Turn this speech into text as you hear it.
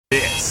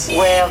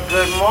Well,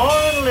 good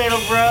morning, little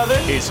brother.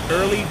 It's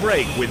Early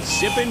Break with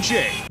Zip and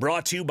Jay,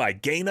 brought to you by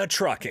Gaina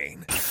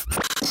Trucking.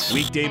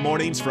 Weekday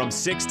mornings from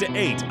 6 to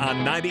 8 on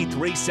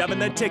 93.7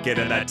 The Ticket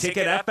and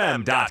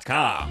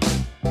theticketfm.com.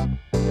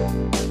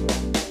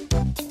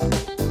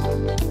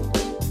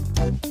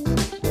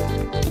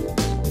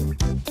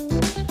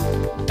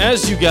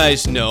 As you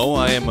guys know,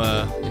 I am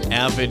an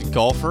avid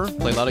golfer.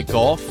 Play a lot of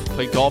golf.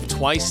 Played golf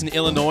twice in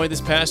Illinois this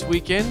past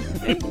weekend.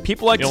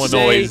 People like to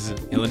say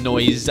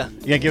Illinois.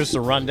 Yeah, give us a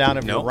rundown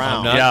of your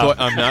round.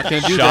 I'm not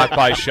going to do that. Shot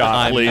by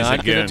shot, please. I'm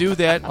not going to do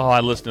that. Oh,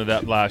 I listened to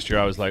that last year.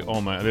 I was like, oh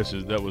my,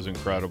 that was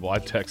incredible. I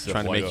texted.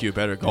 Trying to make you a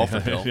better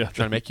golfer, Bill. Yeah.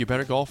 Trying to make you a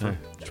better golfer.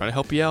 Trying to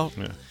help you out.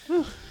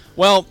 Yeah.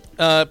 Well,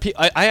 I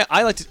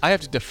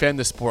have to defend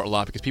the sport a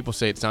lot because people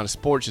say it's not a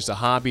sport, it's just a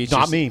hobby. It's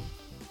Not just, me.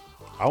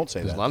 I won't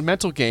say There's that. a lot of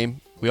mental game.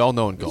 We all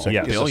know in golf.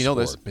 Yes. Bill, you know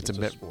this. sport. It's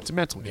a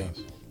mental game.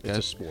 It's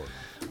a sport.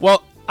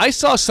 Well, I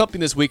saw something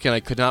this weekend I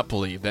could not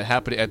believe that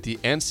happened at the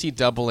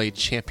NCAA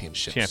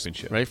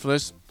Championships. Ready for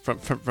this?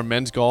 From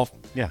men's golf?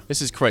 Yeah.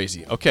 This is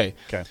crazy. Okay.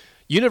 Okay.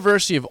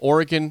 University of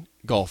Oregon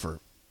golfer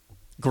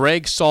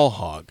Greg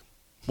Solhog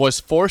was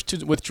forced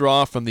to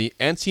withdraw from the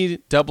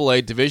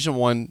NCAA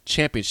Division I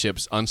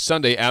Championships on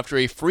Sunday after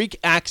a freak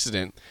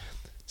accident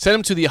sent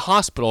him to the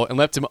hospital and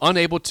left him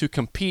unable to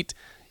compete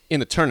in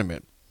the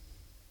tournament.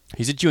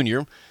 He's a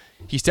junior.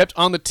 He stepped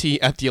on the tee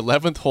at the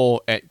 11th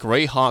hole at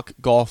Greyhawk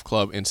Golf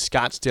Club in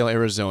Scottsdale,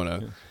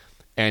 Arizona,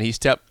 and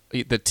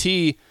the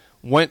tee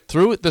went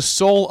through the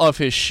sole of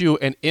his shoe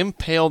and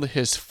impaled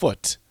his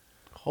foot,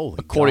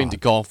 according to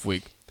Golf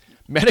Week.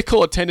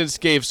 Medical attendants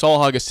gave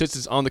Solhog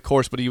assistance on the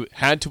course, but he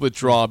had to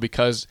withdraw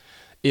because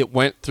it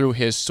went through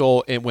his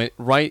sole and went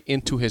right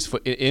into his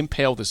foot. It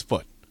impaled his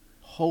foot.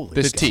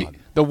 This tee,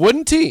 the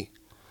wooden tee.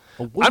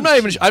 I'm not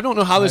even. I don't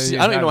know how this. I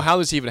don't even know how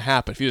this even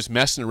happened. If he was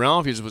messing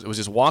around, if he was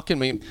just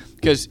walking,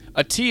 because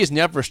a tee is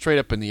never straight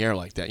up in the air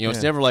like that. You know,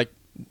 it's never like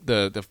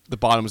the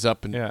bottom's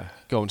up and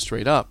going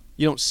straight up.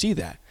 You don't see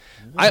that.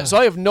 So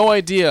I have no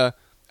idea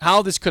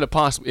how this could have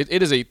possibly.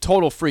 It is a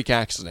total freak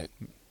accident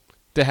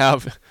to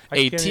have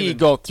a tee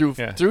go through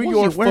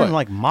your foot. Wearing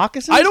like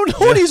moccasins? I don't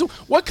know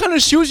what kind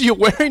of shoes are you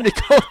wearing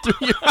to go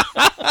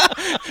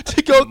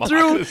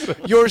through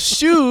your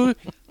shoe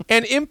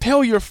and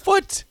impale your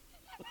foot.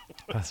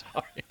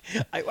 Sorry.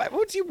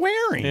 What's he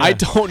wearing? I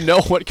don't know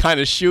what kind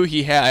of shoe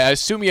he had. I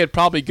assume he had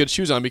probably good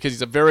shoes on because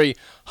he's a very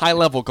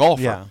high-level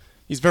golfer. Yeah.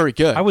 He's very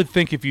good. I would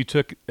think if you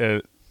took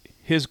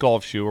his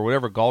golf shoe or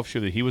whatever golf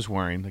shoe that he was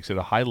wearing, like I said,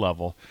 a high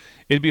level,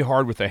 it'd be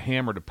hard with a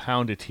hammer to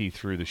pound a tee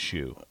through the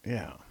shoe.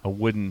 Yeah. A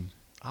wooden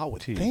I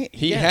would tee. think.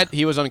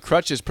 He was on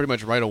crutches pretty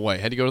much right away.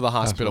 Had to go to the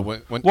hospital.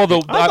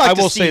 I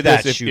will say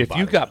this: if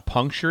you got got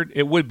punctured,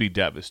 it would be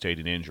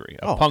devastating injury.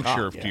 A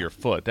puncture to your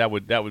foot that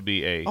would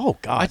be a. Oh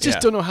God! I just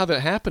don't know how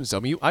that happens.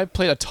 Though. I've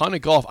played a ton of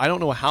golf. I don't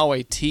know how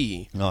a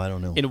tee. No, I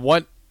don't know. In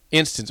what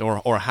instance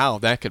or how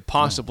that could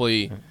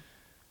possibly.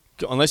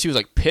 Unless he was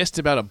like pissed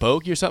about a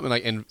bogey or something,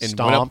 like and went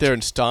up there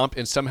and stomped,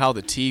 and somehow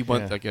the tee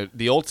went like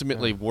the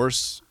ultimately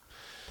worst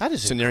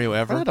scenario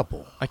incredible.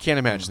 ever. I can't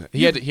imagine that.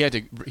 He had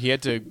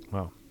to.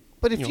 Wow.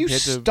 But if you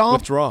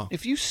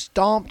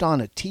stomped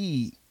on a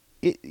tee,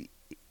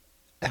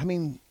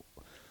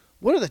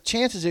 what are the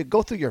chances it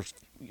go through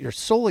your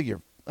sole of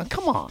your?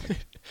 Come on.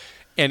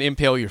 And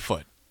impale your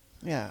foot.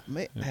 Yeah.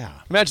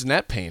 Imagine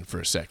that pain for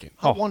a second.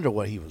 I wonder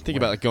what he was. Think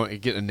about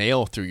getting a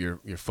nail through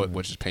your foot,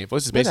 which is painful.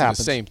 This is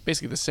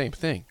basically the same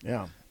thing.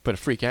 Yeah. But a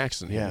freak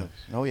accident. Yeah.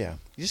 Oh yeah.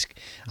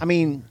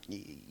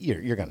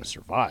 You're going to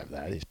survive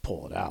that. Just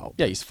pull it out.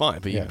 Yeah, he's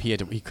fine, but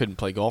he couldn't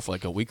play golf for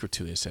like a week or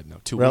two. They said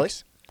 2 Really?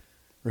 weeks.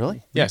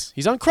 Really? Yes,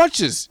 he's on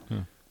crutches.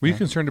 Were you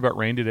concerned about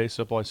rain today,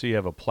 Sipple? I see you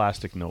have a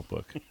plastic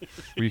notebook.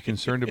 Were you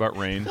concerned about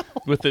rain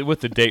with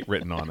the date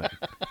written on it?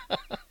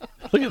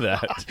 Look at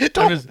that.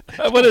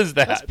 What is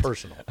that? That's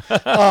personal.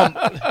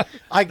 The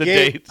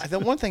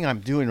one thing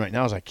I'm doing right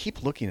now is I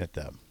keep looking at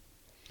the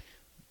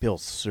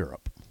Bill's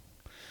syrup.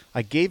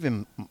 I gave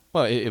him.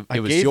 Well,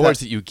 it was yours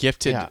that you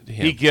gifted him.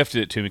 He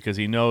gifted it to me because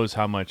he knows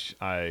how much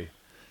I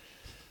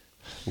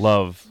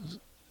love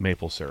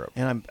maple syrup.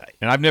 And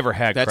I've never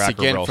had That's Cracker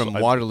again Barrel, from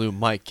Waterloo.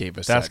 Mike gave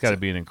us that's got to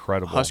be an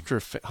incredible.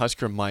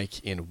 Husker Mike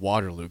in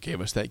Waterloo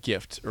gave us that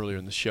gift earlier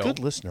in the show. Good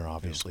listener,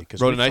 obviously.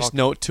 Wrote a nice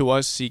note to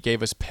us. He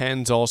gave us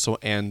pens also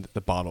and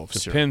the bottle of the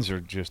syrup. pens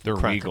are just they're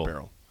Cracker regal.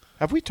 Barrel.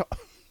 Have we talked?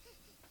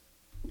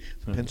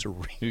 Pens are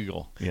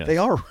regal. Yes. They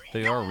are regal.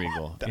 They are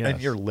regal. Yes.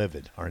 And you're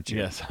livid, aren't you?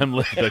 Yes, I'm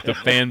livid. Like the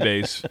fan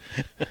base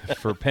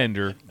for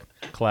Pender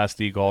Class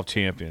D golf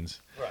champions.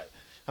 Right.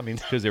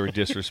 Because they were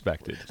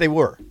disrespected. They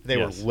were. They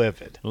were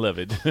livid.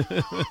 Livid.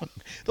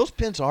 Those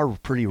pins are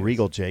pretty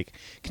regal, Jake.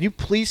 Can you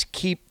please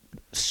keep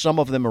some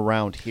of them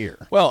around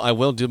here? Well, I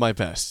will do my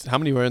best. How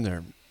many were in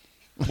there?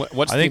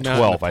 What's I think the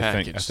amount 12.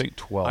 in the I think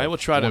 12. I will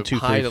try to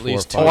hide at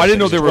least 2. Oh, I didn't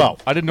know they were.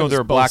 12. I didn't know they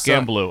were black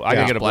and blue. I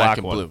gotta get a black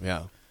and one. blue.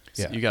 Yeah.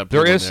 Yeah. So you got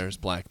blue in there. There's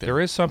black there. There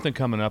is something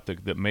coming up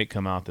that may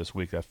come out this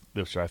week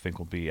which I think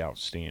will be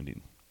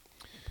outstanding.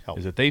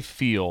 is that they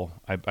feel,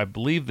 I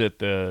believe that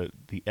the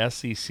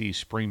SEC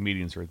spring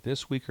meetings are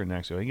this week or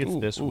next week. I think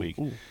it's this week.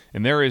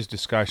 And there is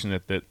discussion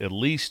that at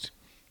least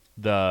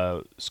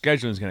the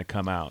scheduling is going to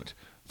come out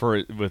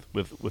for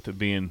with it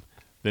being,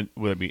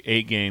 whether it be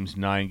 8 games,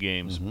 9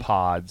 games,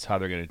 pods, how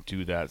they're going to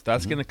do that.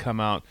 That's going to come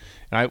out.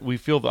 And I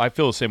feel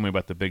the same way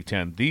about the Big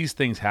Ten. These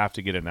things have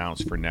to get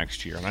announced for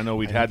next year. And I know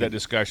we've had that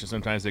discussion.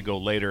 Sometimes they go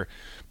later.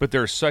 But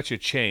there's such a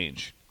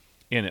change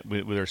in it.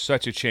 There's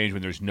such a change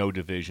when there's no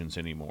divisions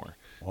anymore.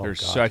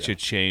 There's such a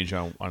change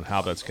on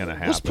how that's going to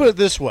happen. Let's put it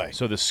this way.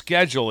 So the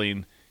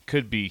scheduling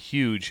could be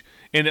huge.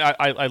 And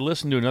I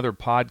listened to another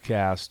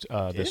podcast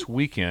this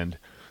weekend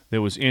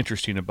that was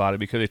interesting about it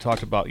because they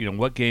talked about,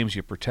 what games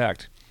you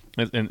protect.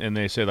 And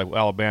they say, like,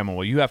 Alabama,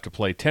 well, you have to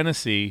play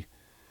Tennessee,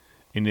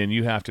 and then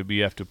you have to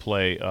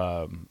play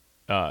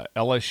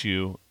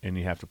LSU, and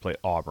you have to play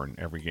Auburn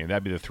every game.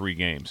 That'd be the 3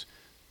 games.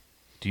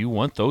 Do you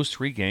want those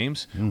 3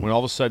 games? When all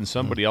of a sudden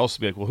somebody else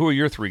will be like, well, who are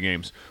your 3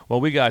 games?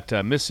 Well, we got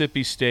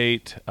Mississippi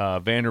State,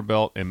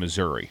 Vanderbilt, and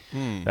Missouri.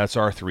 That's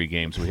our 3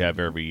 games we have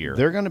every year.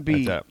 They're going to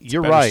be –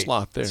 you're Better right.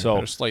 slot there. So,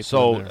 Better slate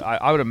there.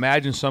 I would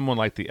imagine someone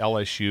like the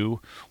LSU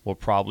will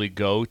probably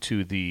go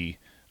to the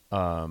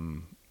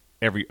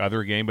every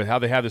other game. But how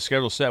they have the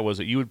schedule set was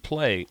that you would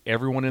play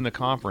everyone in the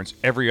conference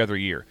every other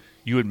year.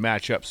 You would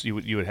match up. So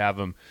you would have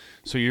them.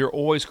 So you're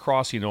always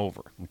crossing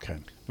over. Okay.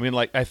 I mean,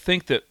 I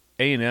think that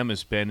A&M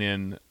has been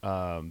in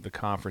the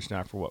conference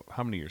now for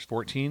how many years?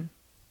 14?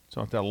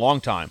 Something like that. A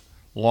long time.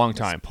 Long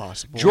time. It's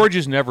possible.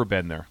 Georgia's never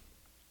been there.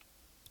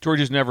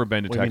 Georgia's never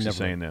been to What do you mean Texas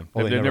never? A&M.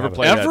 Oh, they They've never never have.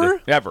 played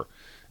Ever? Ever.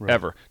 Right.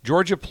 Ever.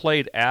 Georgia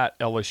played at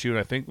LSU, and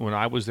I think when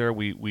I was there,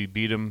 we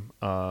beat them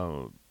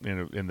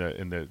in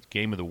the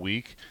game of the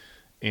week.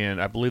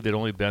 And I believe they'd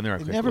only been there.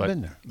 They've never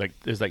been there.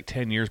 It was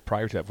 10 years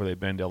prior to that before they'd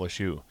been to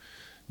LSU.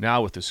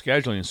 Now with the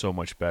scheduling so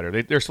much better,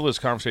 there's still this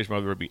conversation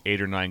whether it would be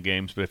 8 or 9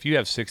 games. But if you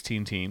have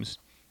 16 teams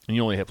and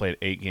you only have played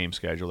an 8-game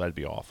schedule, that'd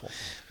be awful.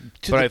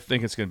 I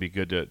think it's going to be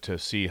good to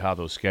see how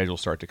those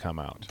schedules start to come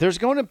out. There's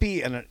going to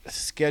be a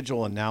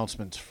schedule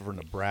announcements for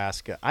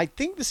Nebraska. I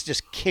think this is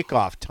just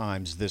kickoff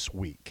times this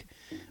week.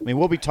 I mean,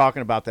 we'll be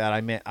talking about that. I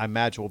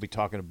imagine we'll be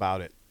talking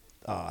about it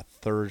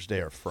Thursday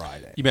or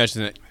Friday. You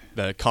imagine that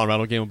the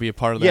Colorado game will be a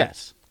part of that?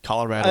 Yes.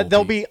 Colorado.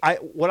 There'll be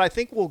what I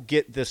think we'll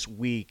get this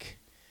week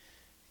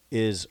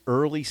is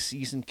early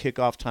season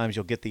kickoff times.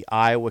 You'll get the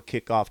Iowa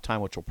kickoff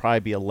time, which will probably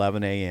be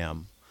 11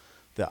 a.m.,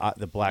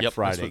 the Black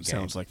Friday that's what it game.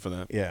 sounds like for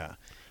that. Yeah.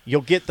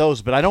 You'll get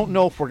those, but I don't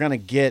know if we're going to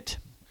get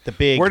the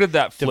big Where did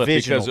that flip?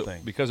 divisional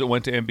thing. Because it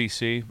went to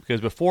NBC. Because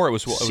before it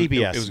was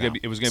CBS.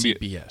 It was going to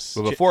be CBS.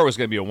 But before it was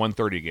going to be a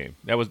 1:30 game.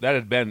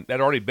 That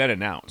had already been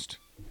announced.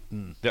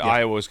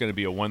 Iowa was going to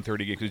be a 1:30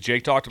 game because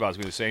Jake talked about it's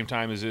going to be the same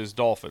time as his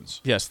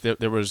Dolphins. Yes, there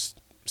was was-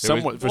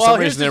 somewhat for Well,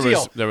 some here's reason the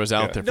deal. there was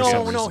out there. For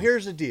some No. reason.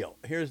 Here's the deal.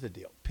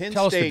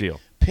 Tell us the deal.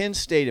 Penn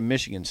State and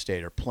Michigan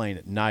State are playing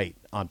at night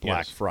on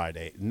Black Yes.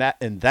 Friday,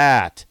 and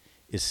that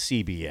is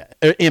CBS,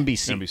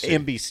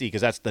 NBC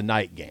because that's the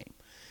night game.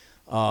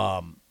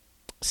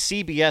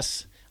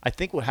 CBS, I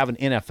think, will have an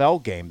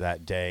NFL game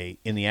that day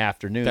in the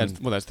afternoon.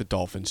 That's the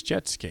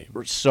Dolphins-Jets game.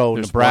 So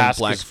There's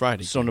Nebraska, one Black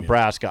Friday so game, yeah.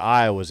 Nebraska,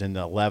 Iowa's in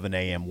the 11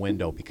 a.m.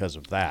 window because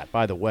of that.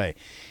 By the way,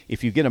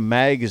 if you get a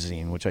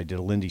magazine, which I did,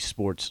 Lindy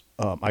Sports,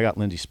 I got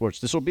Lindy Sports.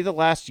 This will be the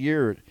last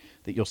year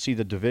that you'll see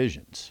the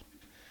divisions.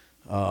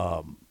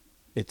 I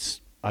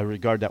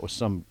regard that with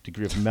some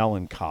degree of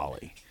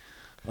melancholy.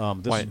 This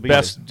will be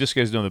Just so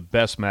you guys know, the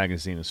best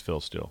magazine is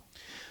Phil Still.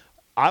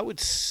 I would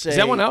say. Is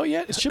that one out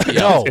yet? It should be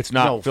No, out. It's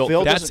not. no,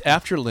 Phil That's doesn't-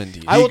 after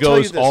Lindy. I He will tell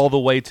you goes this. all the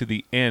way to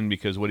the end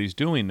because what he's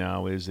doing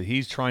now is that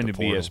he's trying to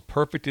be portal. as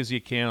perfect as he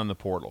can on the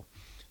portal.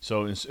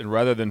 So and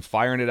rather than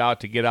firing it out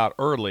to get out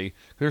early,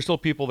 there's still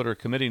people that are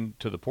committing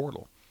to the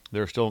portal.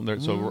 They're still there.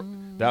 So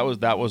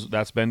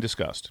that's been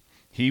discussed.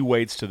 He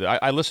waits to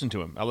the. I listen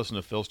to him. I listen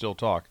to Phil Still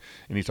talk,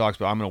 and he talks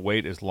about I'm going to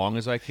wait as long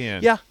as I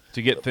can. Yeah.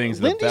 To get things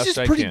the Lindy's best is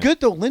I pretty can. good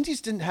though. Lindy's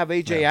didn't have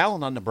A.J.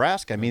 Allen on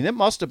Nebraska. I mean, it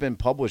must have been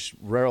published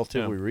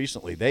relatively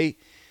recently.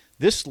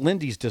 This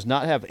Lindy's does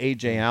not have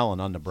A.J. Allen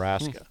on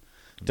Nebraska.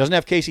 Doesn't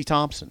have Casey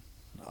Thompson.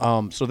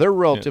 So they're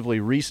relatively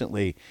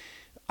recently.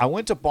 I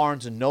went to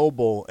Barnes and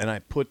Noble and I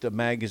put the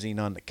magazine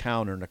on the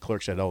counter, and the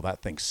clerk said, "Oh,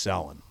 that thing's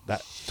selling."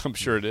 I'm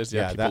sure it is.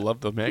 Yeah, people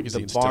love the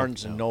magazine. The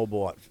Barnes and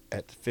Noble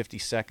at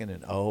 52nd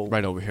and O.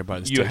 right over here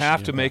by the You station.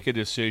 have to yeah. make a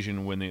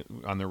decision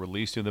on the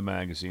release of the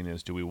magazine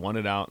is do we want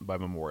it out by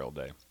Memorial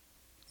Day?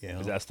 Yeah.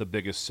 'Cause that's the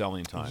biggest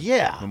selling time.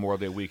 Yeah. Memorial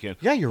Day weekend.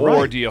 Yeah, you're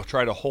Or right. do you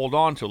try to hold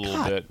on to a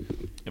little bit,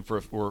 and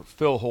or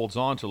Phil holds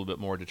on to a little bit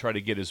more to try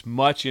to get as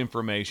much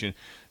information.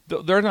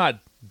 They're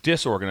not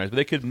disorganized, but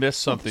they could miss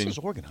something. This is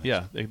organized.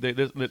 Yeah.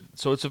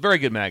 So it's a very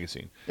good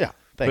magazine. Yeah.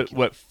 Thank But you.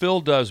 what Phil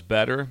does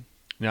better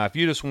now, if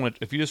you just want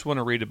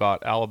to read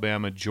about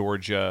Alabama,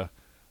 Georgia,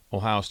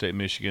 Ohio State,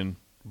 Michigan,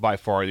 by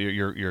far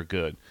you're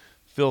good.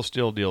 Phil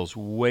still deals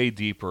way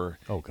deeper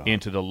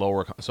into the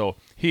lower. So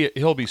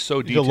he'll be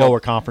so detailed. The lower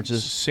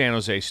conferences. San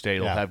Jose State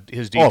will Yeah. have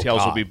his details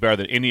will God. be better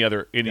than any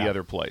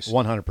other place.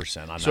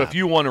 100% on that. So if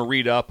you want to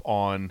read up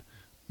on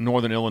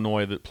Northern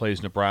Illinois that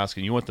plays Nebraska,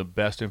 and you want the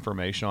best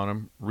information on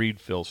them, read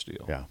Phil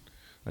Steele. Yeah.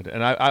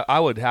 And I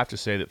would have to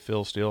say that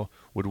Phil Steele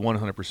would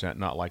 100%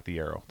 not like the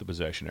arrow, the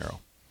possession arrow.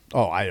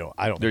 Oh, I don't.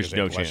 There's think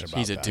no any question chance. about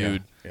He's a that.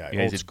 dude. Yeah,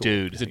 Yeah, old he's a school.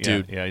 dude. He's a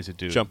dude. Yeah, he's a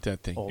dude. Jump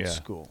that thing. Old Yeah.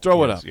 school.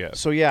 Throw it Yes, up. yes.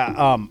 So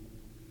yeah,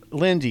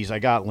 Lindy's. I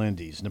got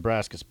Lindy's.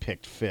 Nebraska's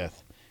picked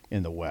 5th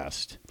in the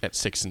West. At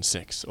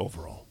 6-6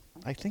 overall.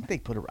 I think they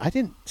put I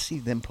didn't see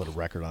them put a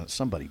record on it.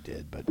 Somebody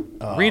did, but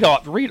Read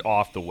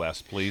off the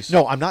West, please.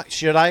 no, I'm not.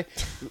 Should I?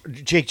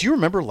 Jake, do you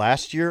remember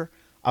last year?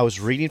 I was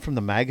reading from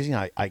the magazine.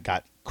 I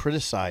got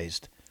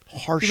criticized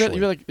harshly.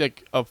 You read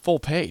like a full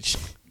page.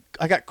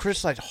 I got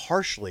criticized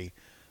harshly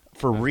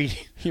for reading.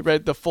 He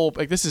read the full.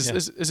 Like this is I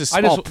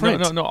small just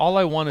print. no. All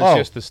I want is Oh.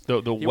 just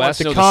the He West wants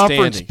to know the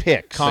Conference standing.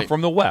 picks.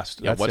 from the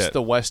West. Yeah, That's what's it.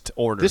 the West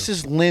order? This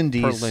is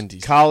Lindy's, Per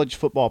Lindy's. college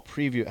football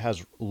preview. It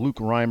has Luke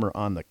Reimer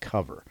on the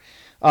cover.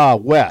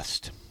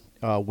 West,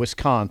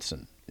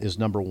 Wisconsin is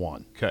number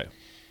 1. Okay.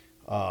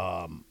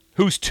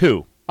 Who's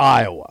 2?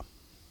 Iowa.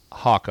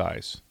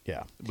 Hawkeyes.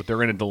 Yeah. But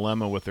they're in a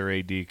dilemma with their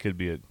AD.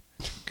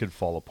 Could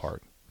fall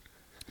apart.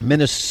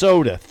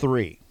 Minnesota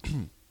 3.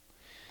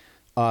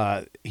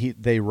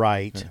 They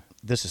write.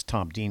 This is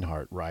Tom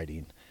Dienhart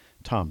writing.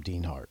 Tom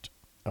Dienhart.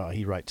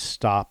 He writes,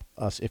 "Stop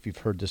us if you've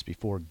heard this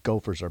before.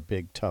 Gophers are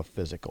big, tough,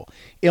 physical."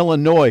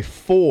 Illinois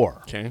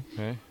 4. Okay.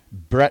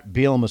 Brett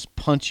Bielema's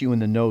punch you in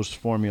the nose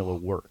formula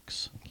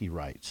works. He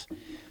writes.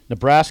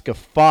 Nebraska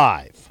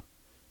 5.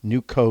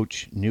 New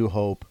coach, new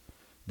hope.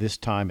 This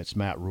time it's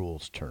Matt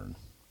Rule's turn.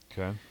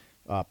 Okay.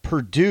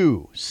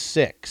 Purdue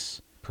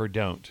 6.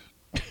 Don't.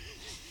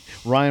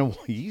 Ryan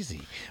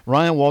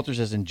Walters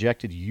has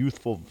injected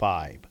youthful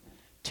vibe,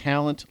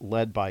 talent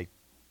led by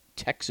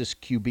Texas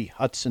QB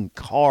Hudson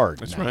Card.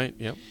 That's now. right.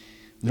 Yep.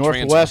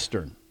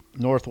 Northwestern.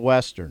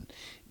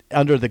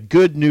 Under the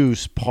good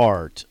news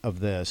part of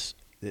this,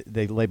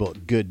 they label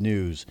it good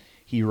news.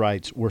 He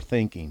writes, "We're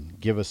thinking.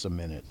 Give us a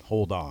minute.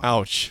 Hold on."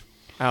 Ouch.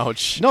 No.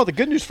 No, the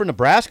good news for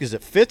Nebraska is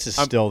that Fitz is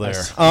still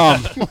there.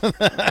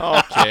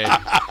 Okay.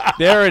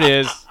 There it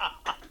is.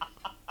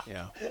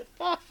 Yeah.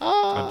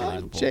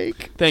 Unbelievable.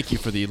 Jake. Thank you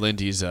for the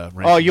Lindy's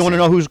rankings. Oh, you want to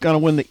know who's going to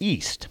win the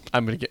East?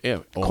 I'm going to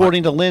get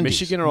According to Lindy's.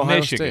 Michigan or Ohio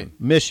Michigan. State?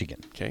 Michigan.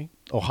 Okay.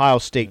 Ohio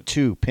State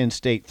 2, Penn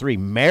State 3,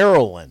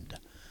 Maryland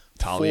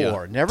Talia.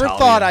 4. Never Talia.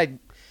 thought I'd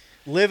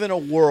live in a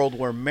world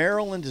where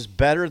Maryland is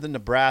better than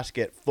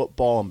Nebraska at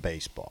football and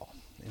baseball.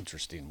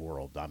 Interesting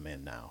world I'm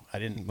in now. I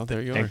didn't. Well,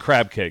 there you are. And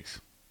crab cakes.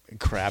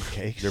 Crab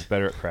cakes. They're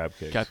better at crab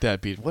cakes. Got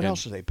that beat. What and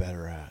else are they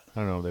better at? I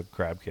don't know. They have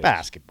crab cakes.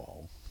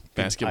 Basketball.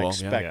 Basketball. I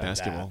expect yeah, that.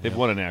 basketball. They've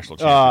won a national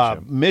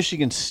championship.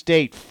 Michigan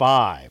State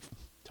 5.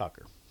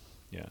 Tucker.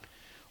 Yeah.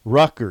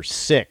 Rutgers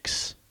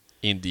 6.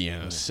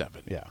 Indiana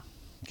 7. Yeah.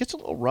 It gets a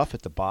little rough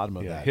at the bottom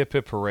of Yeah. that. Hip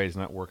hip hurae's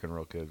not working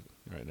real good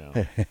right now.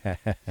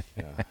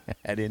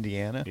 At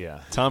Indiana. Yeah.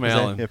 Tom Is that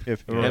Allen hip,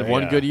 hip, had hooray?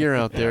 one Yeah. good year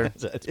out there.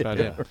 that That's about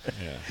hip, it.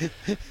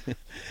 Yeah.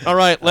 All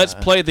right, let's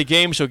play the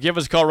game show. Give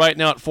us a call right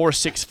now at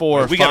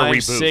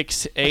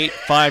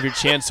 464-5685. Your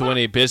chance to win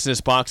a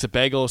business box of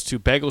bagels to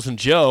Bagels and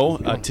Joe.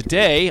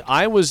 Today,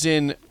 I was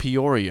in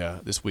Peoria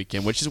this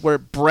weekend, which is where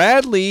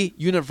Bradley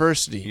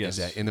University is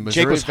at in the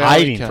Missouri Jake was Valley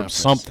hiding from Conference.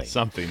 something.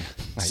 Something.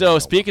 So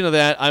speaking of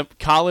that,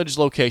 college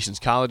locations,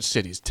 college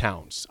cities,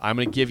 towns. I'm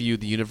going to give you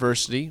the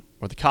university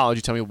or the college.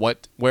 You tell me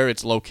where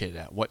it's located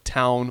at, what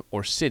town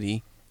or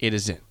city it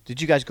is in.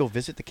 Did you guys go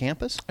visit the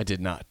campus? I did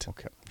not.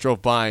 Okay.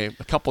 Drove by a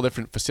couple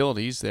different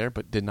facilities there,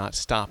 but did not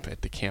stop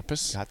at the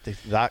campus. Got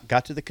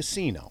to the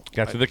casino.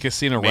 Got to the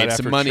casino right Made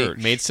after some money. church.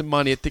 Made some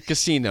money at the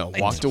casino.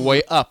 Walked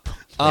away up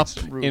some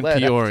in roulette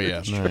Peoria.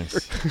 after Nice.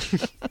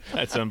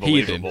 That's Heathen.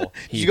 unbelievable.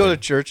 Did you go to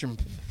church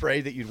and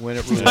pray that you'd win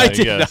at I roulette?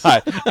 did Yes.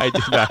 not. I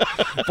did not.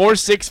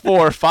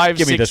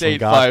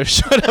 464-5685.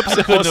 Shut Up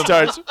Sipple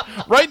starts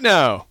right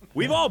now.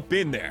 We've all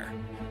been there.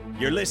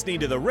 You're listening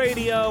to the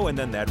radio, and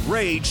then that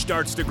rage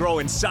starts to grow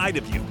inside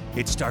of you.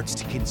 It starts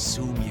to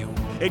consume you.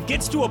 It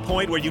gets to a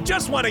point where you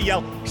just want to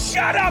yell,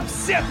 "Shut up,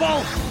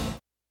 Sipple!"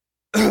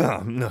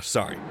 No,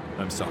 sorry.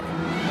 I'm sorry.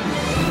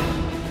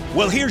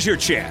 Well, here's your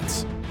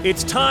chance.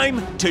 It's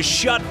time to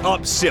shut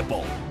up,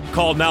 Sipple.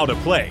 Call now to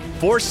play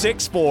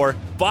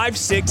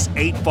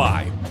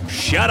 464-5685.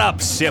 Shut up,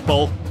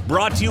 Sipple.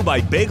 Brought to you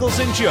by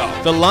Bagels and Joe.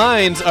 The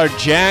lines are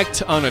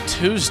jacked on a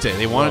Tuesday.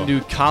 They want to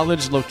do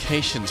college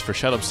locations for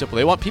Shut Up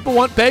Sipple. People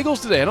want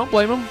bagels today. I don't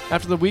blame them.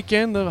 After the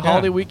weekend, the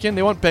holiday weekend,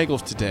 they want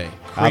bagels today.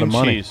 Out of Cream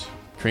money. cheese.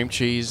 Cream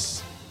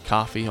cheese,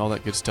 coffee, all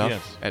that good stuff.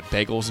 Yes. At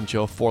Bagels and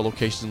Joe, 4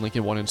 locations in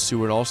Lincoln, 1 in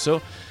Seward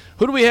also.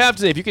 Who do we have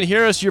today? If you can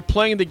hear us, you're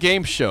playing the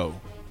game show.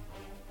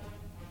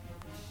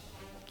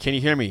 Can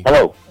you hear me?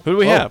 Hello. Who do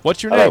we have?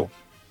 What's your Hello. name?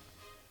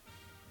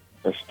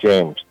 It's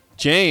James.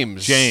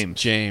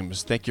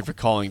 James. Thank you for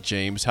calling,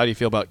 James. How do you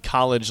feel about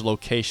college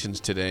locations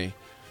today?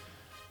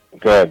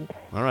 Good.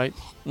 All right.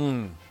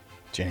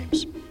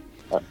 James.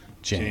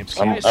 James.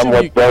 I'm assume you-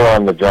 with Bill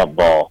on the jump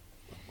ball.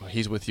 Well,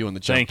 he's with you on the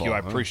jump Thank ball. you.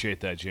 I huh? appreciate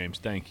that, James.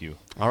 Thank you.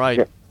 All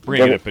right.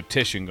 Bringing a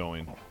petition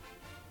going.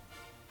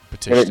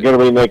 Petition. Going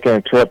to be making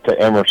a trip to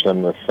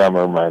Emerson this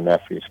summer. My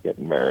nephew's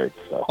getting married.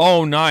 So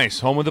Oh,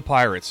 nice. Home of the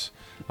Pirates.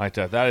 Like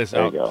that. That is.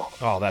 There you go.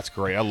 Oh, that's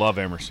great. I love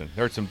Emerson.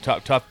 There's some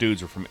tough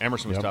dudes. From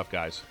Emerson was tough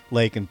guys.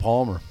 Lake and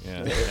Palmer.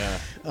 Yeah.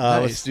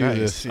 Let's do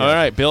this. Yeah. All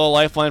right, Bill, a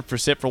lifeline for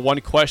SIP for one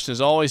question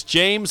as always.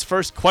 James,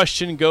 first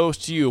question goes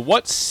to you.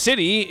 What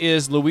city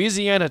is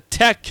Louisiana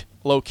Tech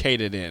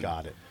located in?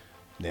 Got it.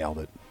 Nailed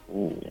it.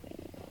 Ooh.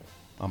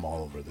 I'm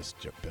all over this,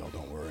 Bill.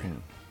 Don't worry.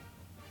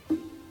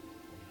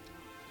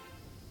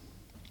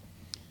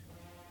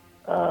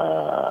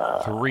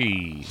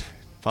 3.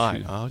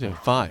 5. Oh, yeah,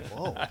 5.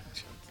 Whoa.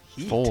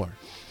 4.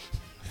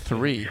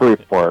 3.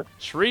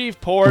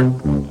 Shreveport.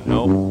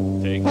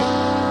 Nope. Take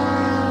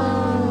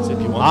it. SIP,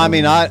 you want I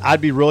mean,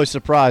 I'd be really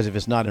surprised if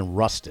it's not in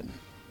Ruston.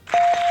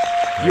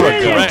 You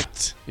are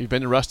correct. You've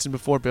been to Ruston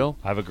before, Bill?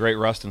 I have a great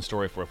Ruston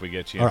story for if we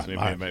get a chance. All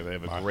right. I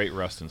have a great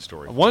Ruston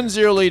story.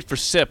 1-0 lead for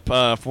SIP.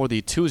 For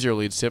the 2-0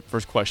 lead, SIP,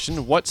 first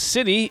question. What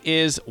city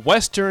is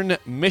Western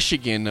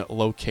Michigan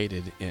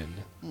located in?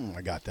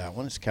 I got that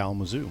one. It's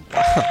Kalamazoo.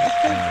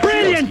 That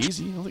was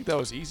easy. I don't think that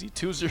was easy.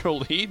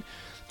 2-0 lead.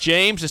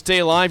 James, to stay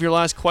alive, your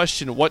last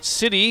question. What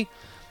city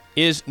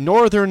is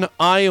Northern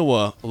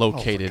Iowa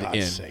located for God's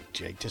in? sake,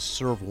 Jake, just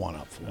serve one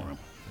up for him.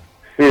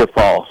 Cedar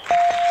Falls.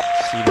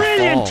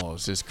 Cedar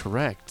Falls is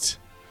correct.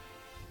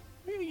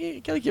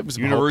 You got to give him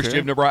some University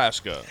hope of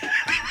Nebraska.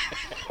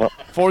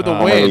 for the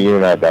I'm win. in the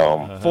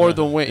Unidome. For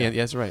the win. Yeah,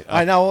 that's right.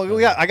 I know.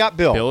 I got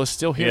Bill. Bill is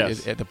still here.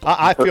 Yes. At the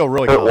I feel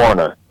really Kurt good.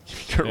 Warner.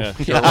 Yeah.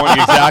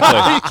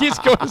 Exactly. He's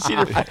going to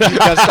Cedar Falls. You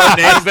got to start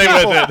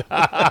dancing with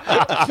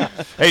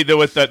it. Hey,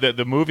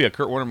 the movie, a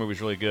Kurt Warner movie,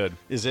 is really good.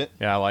 Is it?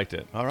 Yeah, I liked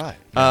it. All right.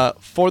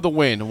 For the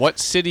win, what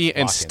city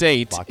and Lock in,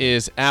 state lock in.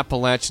 is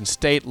Appalachian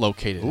State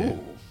located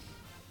in?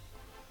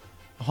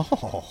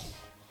 Oh.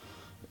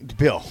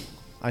 Bill,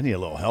 I need a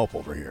little help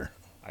over here.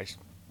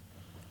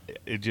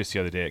 It just the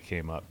other day it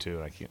came up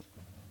too. I can't.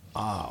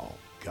 Oh,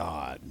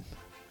 God.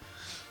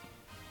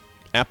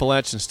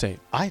 Appalachian State.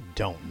 I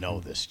don't know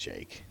this,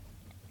 Jake.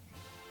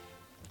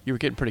 You were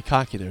getting pretty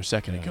cocky there a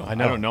second ago. I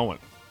don't know it.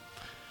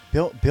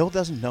 Bill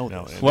doesn't know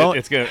No, this. Well,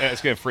 it's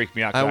gonna freak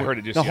me out. 'Cause I heard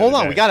it just. Now, the hold other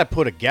on. day. We got to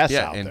put a guess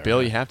Yeah, out and there.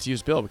 Bill, you have to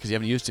use Bill because you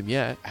haven't used him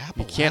yet.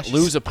 You can't Appalachian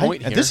lose a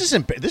point here.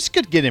 This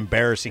could get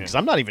embarrassing because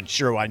I'm not even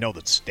sure I know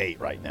the state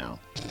right now.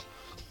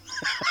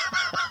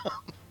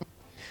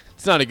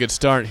 It's not a good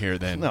start here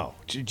then. No.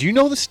 Do you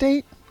know the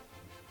state?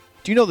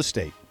 Do you know the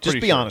state? Just Pretty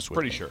be sure. honest with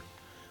me. Pretty sure.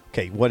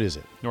 Okay, what is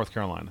it? North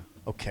Carolina.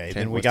 Okay, Okay,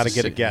 then we what's got to the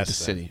get a city? guess. The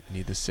city. I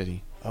need the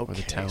city. then. Or the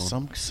Okay, town.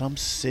 some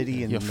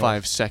city in You have North-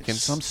 5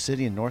 seconds. Some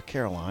city in North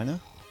Carolina.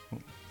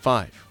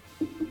 5,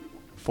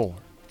 4,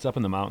 It's up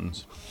in the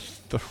mountains.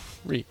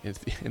 3. It's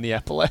in the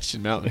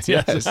Appalachian Mountains.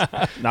 Yes. Not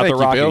Thank the you, Bill.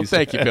 Rockies.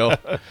 Thank you, Bill.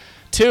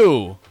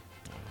 2,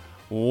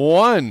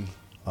 1.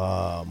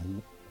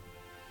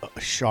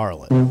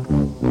 Charlotte.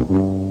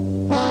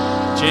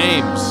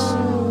 James,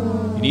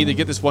 you need to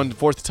get this one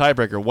fourth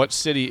tiebreaker. What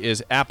city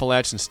is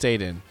Appalachian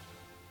State in?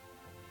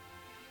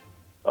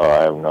 Oh,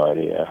 I have no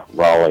idea.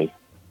 Raleigh.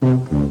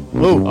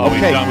 Ooh, Oh,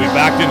 okay. we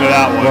backed into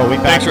that one. Well, we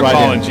Thanks backed for right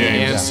calling, in. The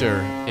James.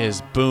 answer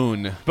is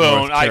Boone, Boone.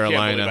 North I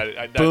Carolina. can't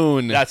believe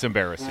Boone. That's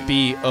embarrassing.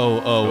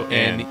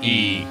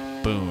 B-O-O-N-E.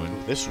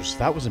 Boone.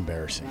 That was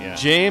embarrassing. Yeah.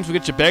 James, we'll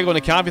get you a bagel and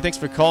a coffee. Thanks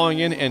for calling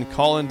in and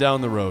calling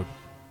down the road.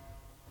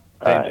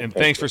 And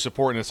thanks for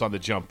supporting us on the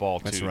jump ball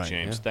too, That's right,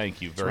 James. yeah.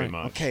 Thank you very right.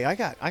 much. Okay, I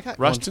got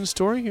Rustin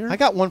story here? I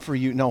got one for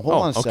you. No, hold Oh,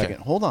 on a okay.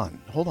 second. Hold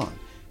on.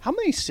 How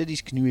many cities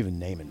can you even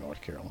name in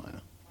North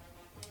Carolina?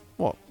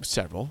 Well,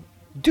 several.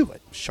 Do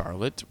it.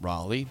 Charlotte,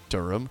 Raleigh,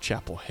 Durham,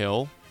 Chapel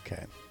Hill,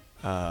 Okay.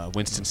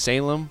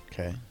 Winston-Salem.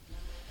 Okay.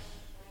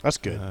 That's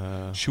good.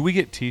 Should we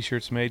get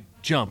T-shirts made?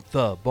 Jump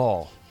the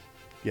ball.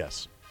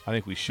 Yes. I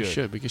think we should. We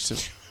should. We get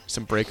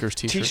some Breakers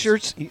t-shirts.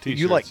 T-shirts. You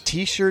T-shirts. like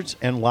T-shirts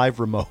and live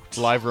remotes.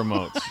 Live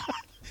remotes.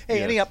 Hey,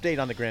 Yes. any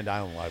update on the Grand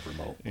Island live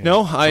remote?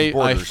 No, I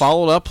borders.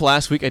 followed up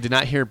last week. I did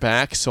not hear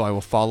back, so I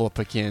will follow up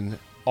again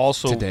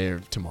Also, today or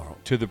tomorrow.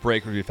 to the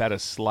break, we've had a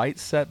slight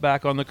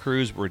setback on the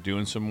cruise. We're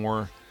doing some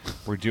more.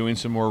 We're doing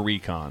some more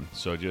recon.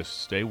 So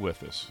just stay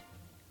with us.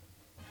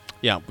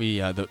 Yeah, we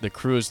the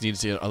cruise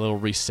needs a little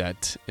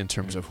reset in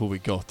terms of who we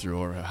go through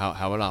or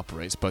how it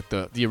operates. But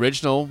the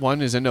original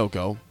one is a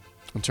no-go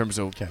in terms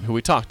of who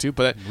we talk to.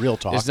 But Real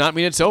talk. does not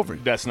mean it's over.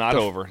 That's not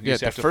over. You Yeah, just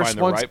the have to first find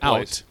the one's right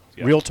place. out.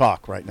 Yeah. Real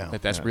talk right now.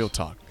 That's Yes. real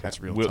talk. That's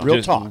real We'll, talk.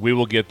 Real talk. We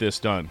will get this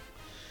done.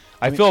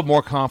 I feel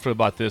more confident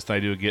about this than I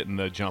do getting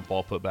the jump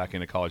ball put back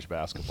into college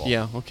basketball.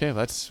 Yeah, okay,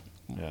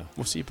 Yeah.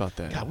 we'll see about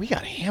that. God, we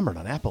got hammered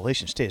on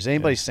Appalachian State. Is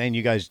anybody saying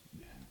you guys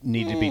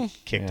need to be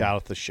kicked out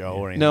of the show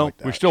or anything No. like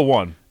that? We still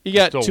won. You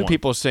got Still two won.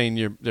 people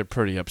saying they're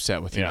pretty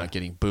upset with you Yeah. not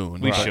getting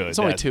Boone. We But should. It's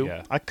only That- two.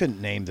 yeah. I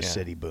couldn't name the Yeah.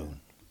 city Boone.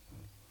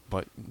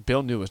 But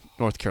Bill knew it was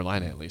North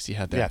Carolina at least. He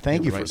had that. Yeah,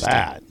 thank you right for state.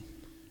 that.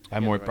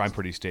 I'm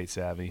pretty state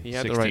savvy. He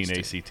had the 16 right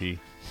ACT.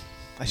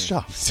 Nice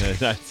job.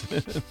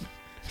 That's-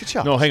 Good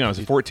job. no, hang on. I was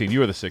a 14. You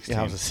were the 16.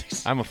 Yeah, I was a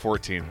 16. I'm a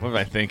 14. What am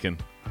I thinking?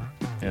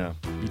 Yeah.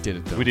 You did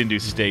it though. We didn't do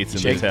states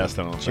in the test,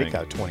 I don't Jake think.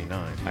 got a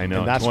 29. I know,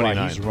 And that's 29.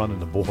 why he's running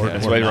the board. Yeah,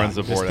 That's We're why he not. runs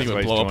the This board. thing That's why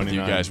would he's blow up with you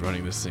 29. guys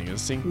running this thing.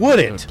 This thing Would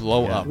it?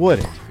 blow up. Would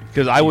it?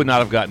 Because I would not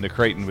have gotten to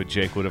Creighton, but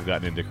Jake would have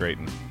gotten into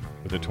Creighton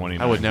the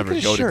 29. I would never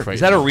go to Creighton. Is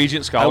that a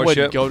Regent scholarship? I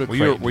wouldn't go to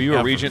Creighton. Were you a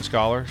ever. Regent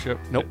scholarship?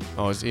 Nope.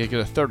 You get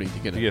a 30 to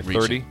get a You get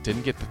Regent. 30?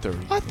 Didn't get the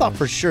 30. I thought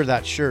for sure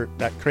that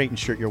Creighton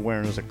shirt you're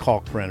wearing was a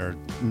Kalkbrenner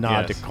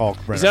nod to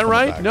Kalkbrenner. Is that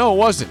right? No, it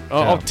wasn't.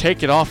 I'll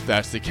take it off if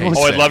that's the case.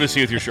 Oh, I'd love to see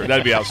you with your shirt.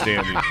 That'd be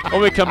outstanding.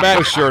 When we come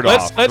back, shirt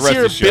let's off. hear The rest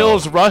of the show.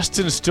 Bill's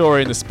Rustin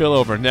story in the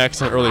spillover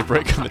next on Early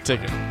Break on the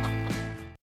Ticket.